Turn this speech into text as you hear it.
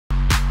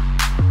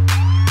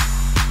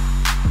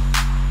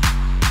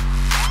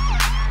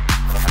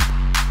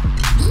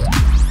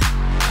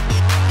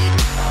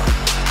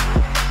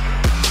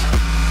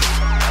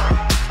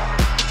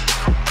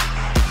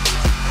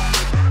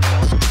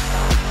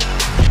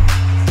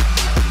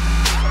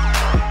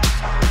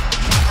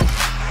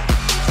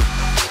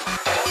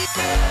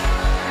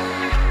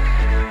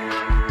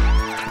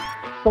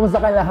Kumusta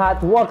kayong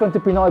lahat? Welcome to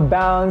Pinoy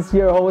Bounce.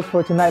 Your host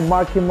for tonight,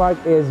 Markie-Mark,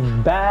 is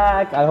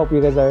back. I hope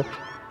you guys are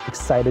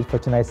excited for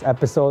tonight's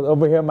episode.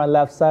 Over here on my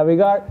left side, we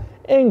got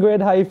Ingrid.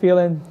 How you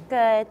feeling?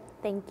 Good,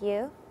 thank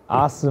you.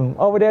 Awesome.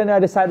 Over there on the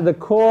other side of the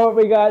court,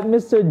 we got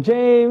Mr.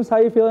 James. How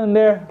you feeling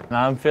there?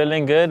 I'm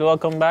feeling good.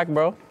 Welcome back,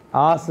 bro.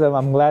 Awesome.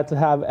 I'm glad to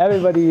have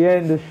everybody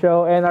in the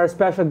show. And our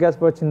special guest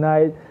for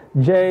tonight,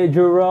 Jay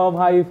Jerome.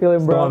 How you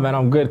feeling, bro? Oh, man,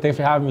 I'm good. Thanks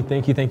for having me.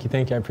 Thank you.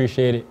 I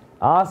appreciate it.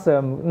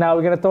 Awesome. Now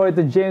we're going to throw it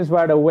to James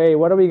right away.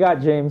 What do we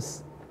got,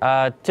 James?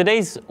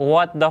 Today's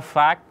What the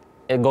Fact,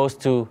 it goes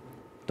to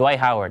Dwight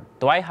Howard.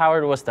 Dwight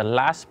Howard was the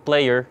last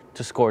player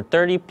to score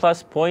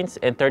 30-plus points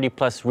and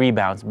 30-plus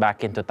rebounds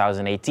back in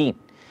 2018.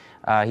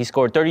 He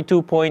scored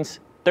 32 points,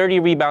 30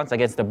 rebounds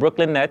against the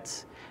Brooklyn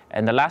Nets.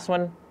 And the last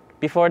one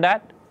before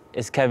that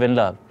is Kevin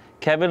Love.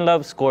 Kevin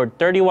Love scored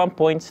 31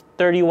 points,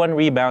 31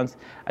 rebounds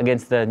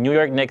against the New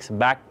York Knicks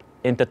back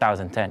in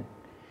 2010.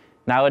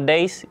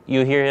 Nowadays,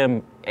 you hear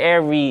him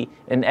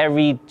in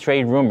every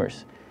trade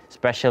rumors,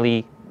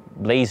 especially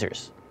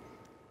Blazers,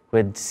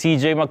 with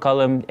CJ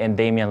McCollum and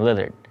Damian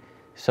Lillard.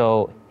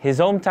 So his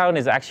hometown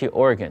is actually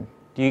Oregon.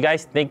 Do you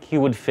guys think he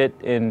would fit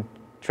in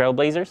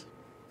Trailblazers?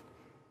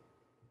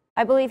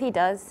 I believe he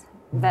does,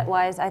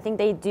 vet-wise. I think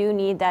they do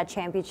need that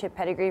championship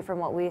pedigree from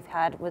what we've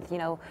had with,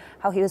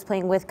 how he was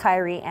playing with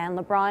Kyrie and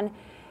LeBron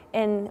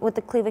with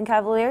the Cleveland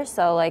Cavaliers.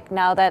 So,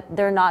 now that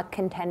they're not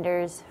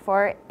contenders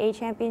for a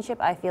championship,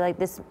 I feel like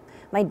this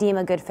might deem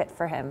a good fit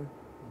for him.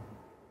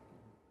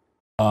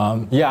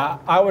 Yeah,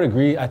 I would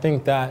agree. I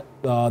think that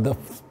the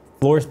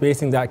floor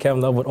spacing that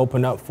Kevin Love would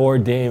open up for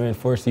Dame and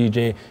for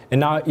CJ, and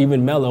now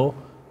even Melo,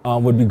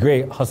 would be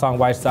great. Hassan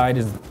Whiteside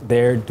is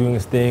there doing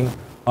his thing.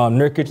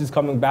 Nurkic is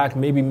coming back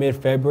maybe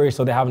mid-February,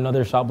 so they have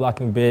another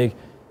shot-blocking big.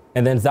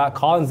 And then Zach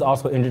Collins is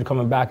also injured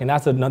coming back, and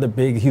that's another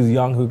big. He's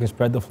young who can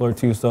spread the floor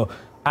too. So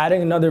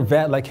adding another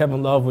vet like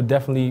Kevin Love would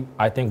definitely,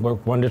 I think,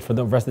 work wonders for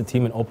the rest of the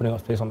team and opening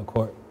up space on the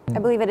court. I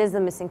believe it is the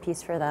missing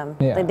piece for them.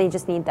 Yeah. They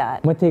just need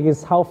that. My take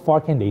is, how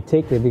far can they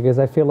take it? Because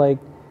I feel like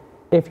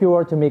if you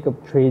were to make a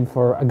trade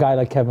for a guy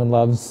like Kevin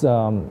Love's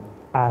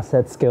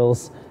asset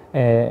skills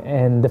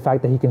and the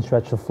fact that he can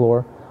stretch the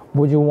floor,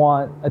 would you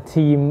want a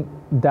team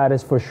that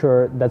is for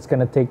sure that's going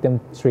to take them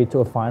straight to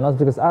a finals?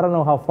 Because I don't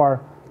know how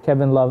far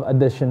Kevin Love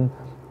addition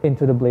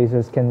into the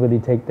Blazers can really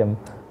take them.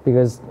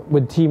 Because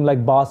with a team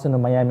like Boston or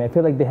Miami, I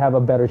feel like they have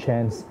a better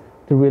chance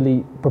to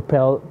really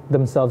propel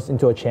themselves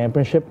into a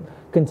championship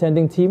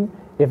contending team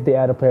if they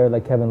add a player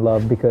like Kevin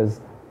Love, because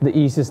the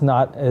East is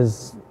not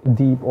as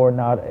deep or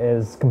not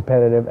as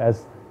competitive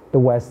as the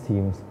West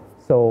teams.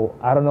 So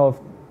I don't know if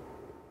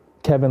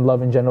Kevin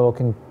Love in general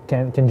can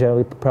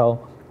generally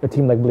propel a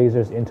team like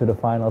Blazers into the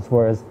finals,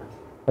 whereas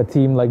a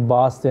team like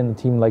Boston, a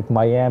team like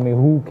Miami,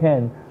 who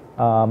can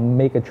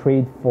make a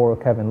trade for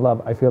Kevin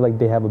Love, I feel like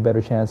they have a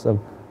better chance of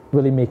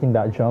really making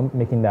that jump,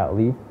 making that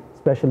leap,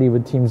 especially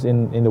with teams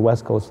in the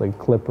West Coast like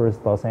Clippers,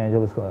 Los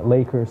Angeles,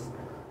 Lakers.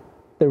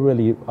 They're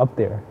really up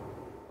there.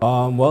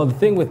 Well, the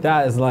thing with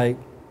that is the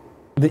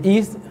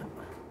East,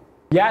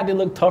 yeah, they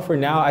look tougher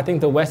now. I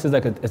think the West is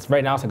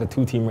right now it's like a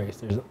two-team race.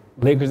 There's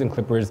Lakers and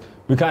Clippers.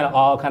 We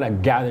all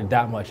gathered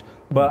that much.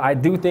 But I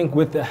do think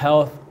with the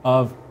health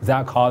of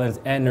Zach Collins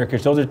and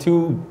Nurkic, those are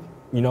two,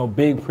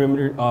 big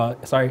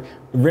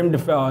rim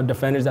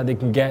defenders that they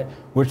can get,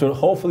 which will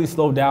hopefully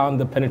slow down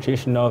the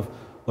penetration of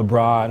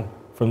LeBron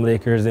from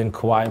Lakers and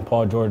Kawhi and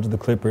Paul George, the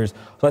Clippers.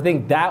 So I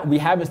think that we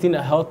haven't seen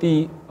a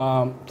healthy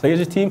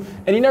Blazers team,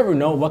 and you never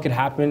know what could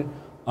happen.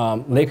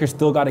 Lakers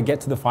still got to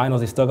get to the finals.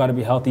 They still got to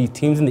be healthy.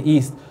 Teams in the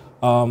East,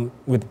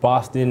 with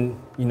Boston,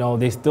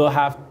 they still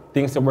have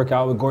things to work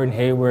out with Gordon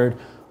Hayward.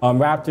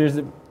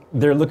 Raptors,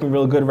 they're looking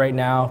real good right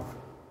now.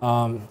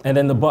 And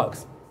then the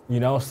Bucks,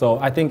 So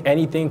I think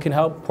anything can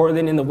help.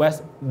 Portland in the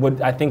West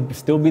would, I think,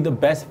 still be the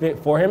best fit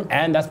for him,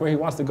 and that's where he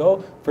wants to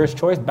go. First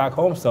choice back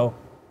home. So,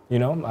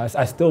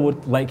 I still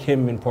would like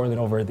him in Portland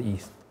over the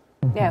East.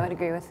 Yeah, I would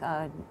agree with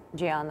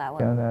Jay on that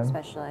one,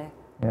 especially.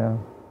 Yeah.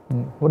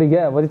 What do you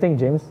get? What do you think,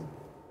 James?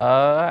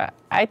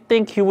 I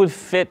think he would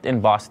fit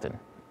in Boston,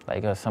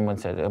 like someone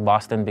said,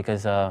 Boston,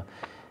 because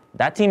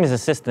that team is a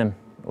system.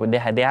 They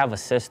have a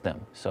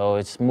system, so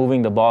it's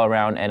moving the ball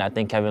around, and I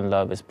think Kevin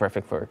Love is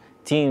perfect for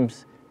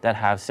teams that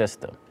have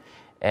system.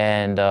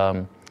 And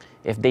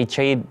if they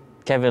trade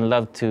Kevin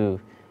Love to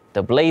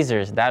the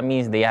Blazers, that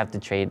means they have to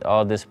trade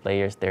all these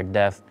players, their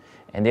depth,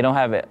 and they don't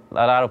have a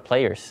lot of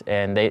players,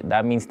 and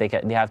that means they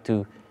have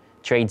to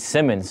trade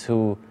Simmons,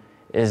 who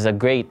is a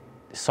great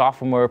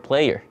sophomore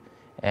player,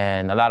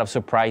 and a lot of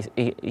surprise.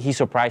 He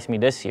surprised me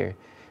this year.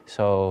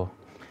 So,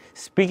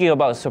 speaking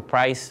about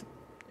surprise,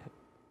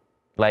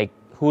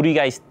 who do you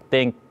guys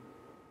think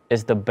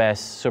is the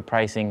best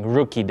surprising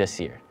rookie this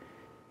year?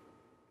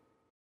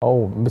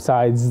 Oh,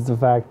 besides the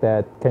fact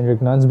that Kendrick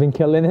Nunn's been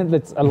killing it,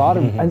 that's a lot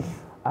of.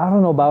 I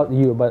don't know about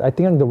you, but I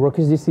think the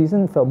rookies this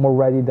season felt more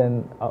ready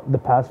than the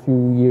past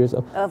few years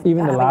of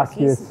even the last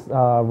year's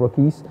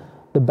rookies.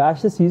 The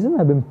batch this season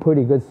have been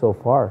pretty good so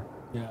far.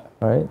 Yeah.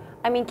 Right.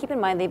 I mean, keep in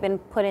mind they've been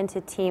put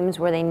into teams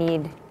where they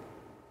need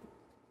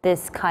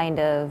this kind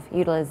of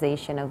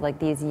utilization of like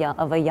these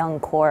a young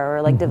core,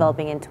 or like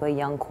developing into a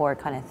young core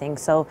kind of thing.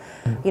 So,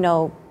 you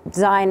know,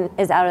 Zion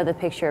is out of the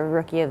picture of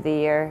Rookie of the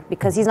Year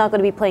because he's not going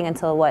to be playing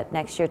until what,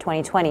 next year,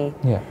 2020.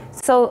 Yeah.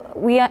 So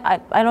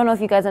I don't know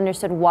if you guys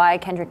understood why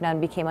Kendrick Nunn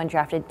became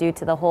undrafted due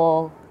to the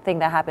whole thing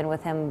that happened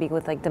with him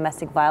with like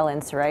domestic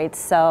violence, right?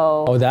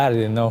 So that I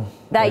didn't know.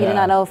 That you did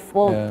not know.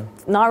 Well,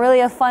 not really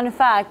a fun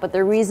fact, but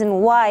the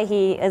reason why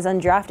he is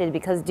undrafted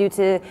because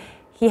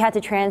he had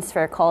to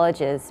transfer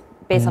colleges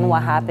based on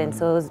what happened.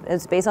 So it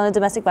was based on the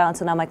domestic violence.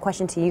 So now my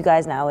question to you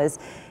guys now is,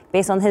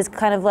 based on his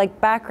kind of like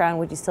background,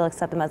 would you still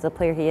accept him as the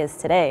player he is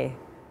today,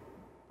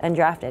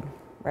 undrafted,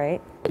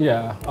 right?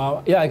 Yeah,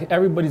 like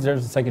everybody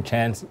deserves a second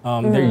chance.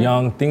 They're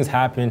young, things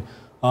happen.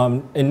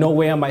 In no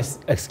way am I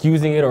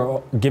excusing it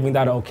or giving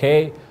that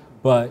okay,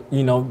 but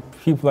you know,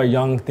 people are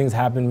young, things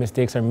happen,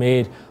 mistakes are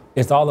made.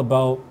 It's all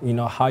about, you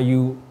know, how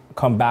you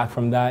come back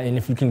from that, and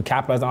if you can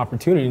capitalize on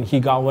opportunity. And he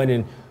got one,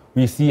 and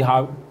we see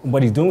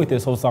what he's doing with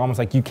this. So it's almost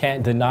like you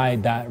can't deny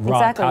that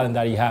raw talent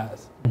that he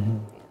has.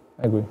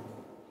 I agree.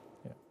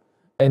 Yeah.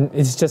 And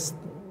it's just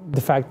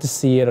the fact to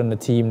see it on the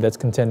team that's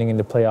contending in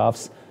the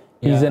playoffs.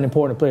 He's an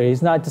important player.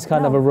 He's not just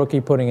kind of a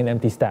rookie putting in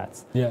empty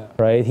stats. Yeah.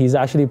 Right? He's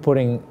actually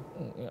putting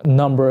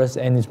numbers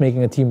and he's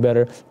making a team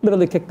better.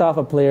 Literally kicked off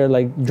a player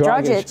like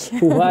Dragic.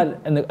 Who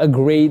had a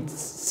great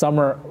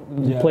summer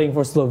playing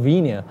for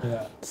Slovenia.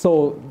 Yeah.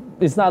 So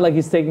it's not like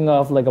he's taking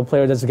off like a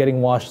player that's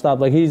getting washed up.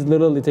 Like he's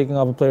literally taking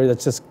off a player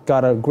that's just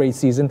got a great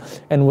season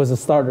and was a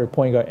starter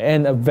point guard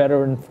and a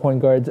veteran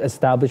point guard,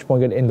 established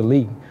point guard in the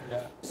league.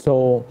 Yeah.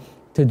 So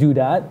to do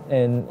that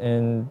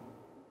and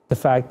the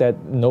fact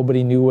that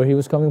nobody knew where he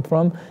was coming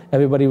from,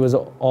 everybody was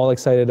all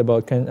excited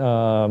about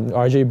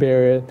RJ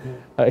Barrett,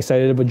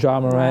 excited about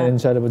John Morant, and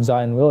excited about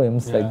Zion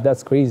Williams. Like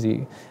that's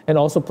crazy. And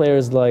also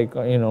players like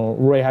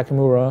Roy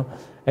Hachimura.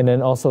 And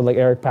then also like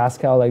Eric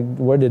Pascal, like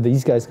where did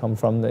these guys come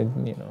from?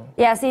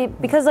 Yeah, see,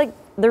 because like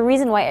the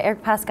reason why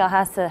Eric Pascal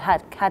had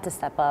to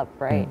step up,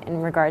 right,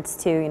 in regards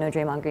to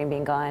Draymond Green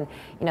being gone,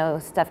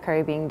 Steph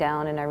Curry being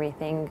down and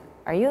everything.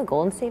 Are you a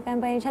Golden State fan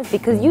by any chance?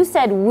 Because you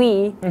said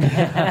we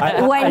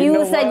when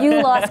you said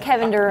you lost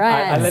Kevin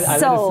Durant. I let it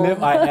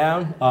slip. I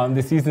am.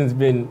 The season's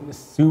been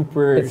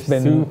super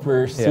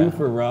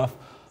rough.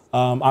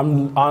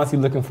 I'm honestly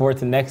looking forward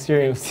to next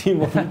year and see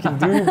what we can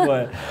do,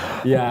 but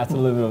yeah, it's a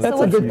little bit.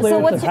 That's a good player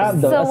to have,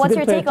 though. So what's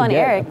your take on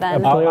Eric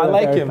then? I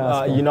like him.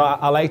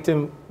 I liked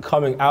him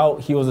coming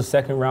out. He was a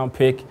second-round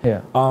pick.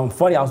 Yeah.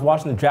 Funny, I was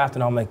watching the draft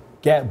and I'm like,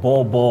 get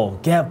Bol,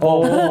 get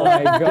Bol,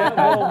 get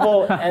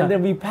Bol. And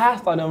then we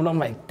passed on him and I'm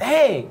like,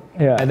 dang.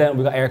 Yeah. And then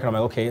we got Eric and I'm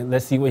like, okay,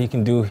 let's see what he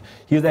can do.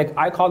 He's like,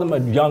 I called him a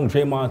young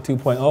Draymond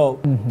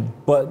 2.0,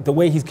 but the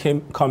way he's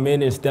come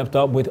in and stepped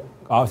up with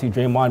obviously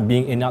Draymond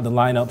being in and out the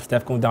lineup,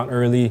 Steph going down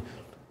early,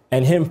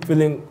 and him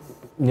feeling,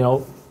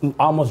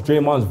 almost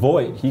Draymond's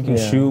void. He can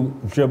shoot,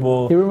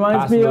 dribble. He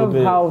reminds me of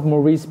how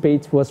Maurice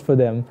Bates was for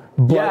them,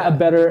 but a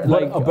better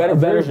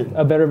version.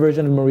 A better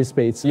version of Maurice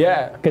Bates.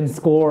 Yeah, can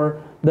score.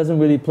 Doesn't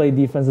really play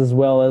defense as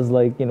well as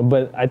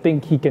but I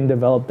think he can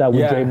develop that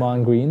with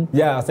Draymond Green.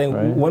 Yeah, I'm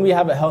saying when we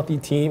have a healthy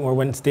team, or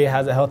when State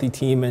has a healthy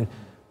team, and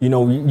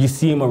you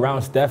see him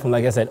around Steph, and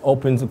like I said,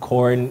 opens the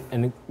court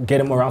and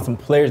get him around some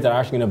players that are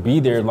actually going to be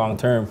there long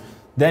term.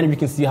 Then we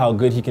can see how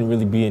good he can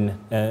really be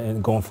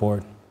in going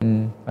forward.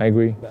 I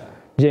agree.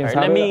 James,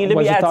 right, let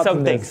me add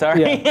something.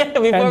 Sorry,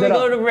 before we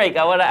go to break,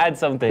 I want to add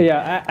something.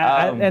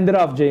 Yeah, end it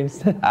off,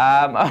 James.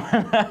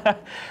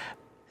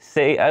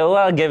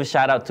 I'll give a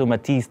shout out to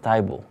Matisse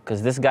Thybulle,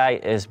 because this guy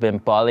has been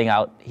balling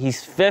out.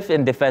 He's 5th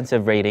in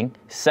defensive rating,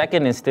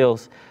 2nd in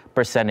steals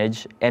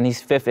percentage, and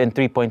he's 5th in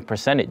 3-point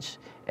percentage.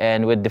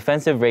 And with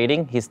defensive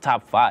rating, he's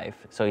top 5,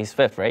 so he's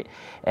 5th, right?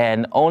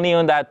 And only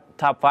on that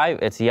top 5,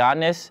 it's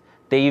Giannis,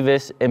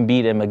 Davis,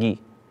 Embiid, and McGee.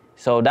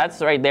 So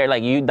that's right there.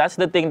 That's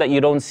the thing that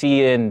you don't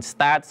see in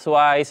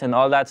stats-wise and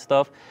all that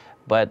stuff.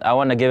 But I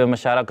want to give him a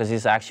shout out because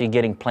he's actually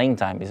getting playing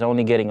time. He's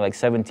only getting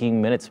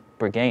 17 minutes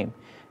per game,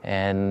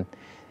 and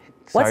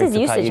what's his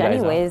usage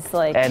anyways?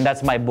 And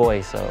that's my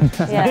boy, so.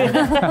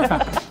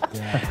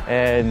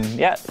 And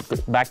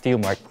back to you,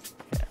 Mark.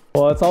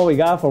 Well, that's all we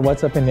got for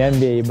What's Up in the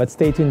NBA. But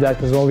stay tuned,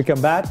 because when we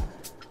come back,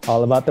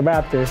 all about the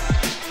Raptors.